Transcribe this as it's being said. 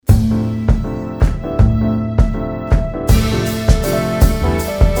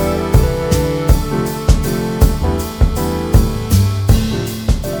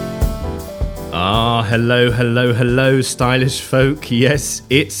Hello, stylish folk. Yes,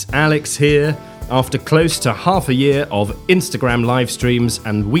 it's Alex here. After close to half a year of Instagram live streams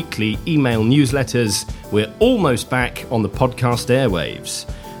and weekly email newsletters, we're almost back on the podcast airwaves.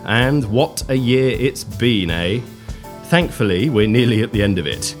 And what a year it's been, eh? Thankfully, we're nearly at the end of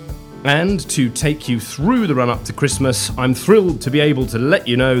it. And to take you through the run-up to Christmas, I'm thrilled to be able to let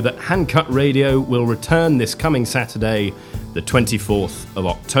you know that Handcut Radio will return this coming Saturday, the 24th of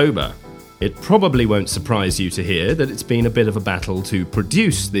October. It probably won't surprise you to hear that it's been a bit of a battle to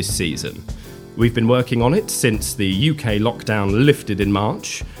produce this season. We've been working on it since the UK lockdown lifted in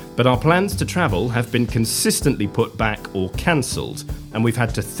March, but our plans to travel have been consistently put back or cancelled, and we've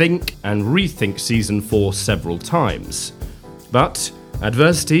had to think and rethink Season 4 several times. But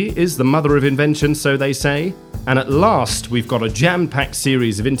adversity is the mother of invention, so they say, and at last we've got a jam-packed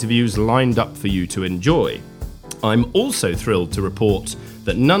series of interviews lined up for you to enjoy. I'm also thrilled to report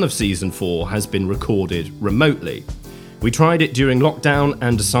that none of Season 4 has been recorded remotely. We tried it during lockdown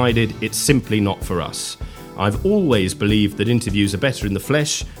and decided it's simply not for us. I've always believed that interviews are better in the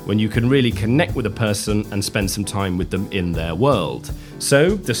flesh when you can really connect with a person and spend some time with them in their world.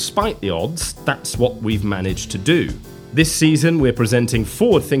 So, despite the odds, that's what we've managed to do. This season, we're presenting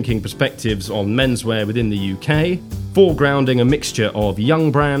forward-thinking perspectives on menswear within the UK, foregrounding a mixture of young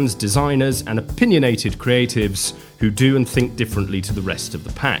brands, designers, and opinionated creatives who do and think differently to the rest of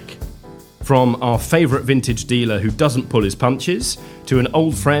the pack. From our favourite vintage dealer who doesn't pull his punches, to an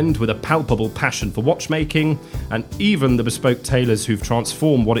old friend with a palpable passion for watchmaking, and even the bespoke tailors who've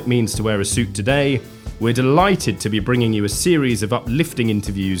transformed what it means to wear a suit today, we're delighted to be bringing you a series of uplifting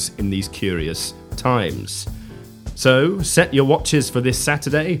interviews in these curious times. So, set your watches for this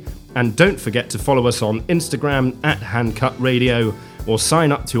Saturday, and don't forget to follow us on Instagram at Handcut Radio, or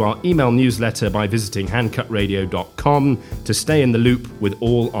sign up to our email newsletter by visiting handcutradio.com to stay in the loop with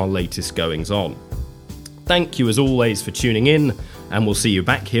all our latest goings on. Thank you as always for tuning in, and we'll see you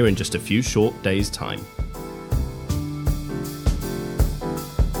back here in just a few short days' time.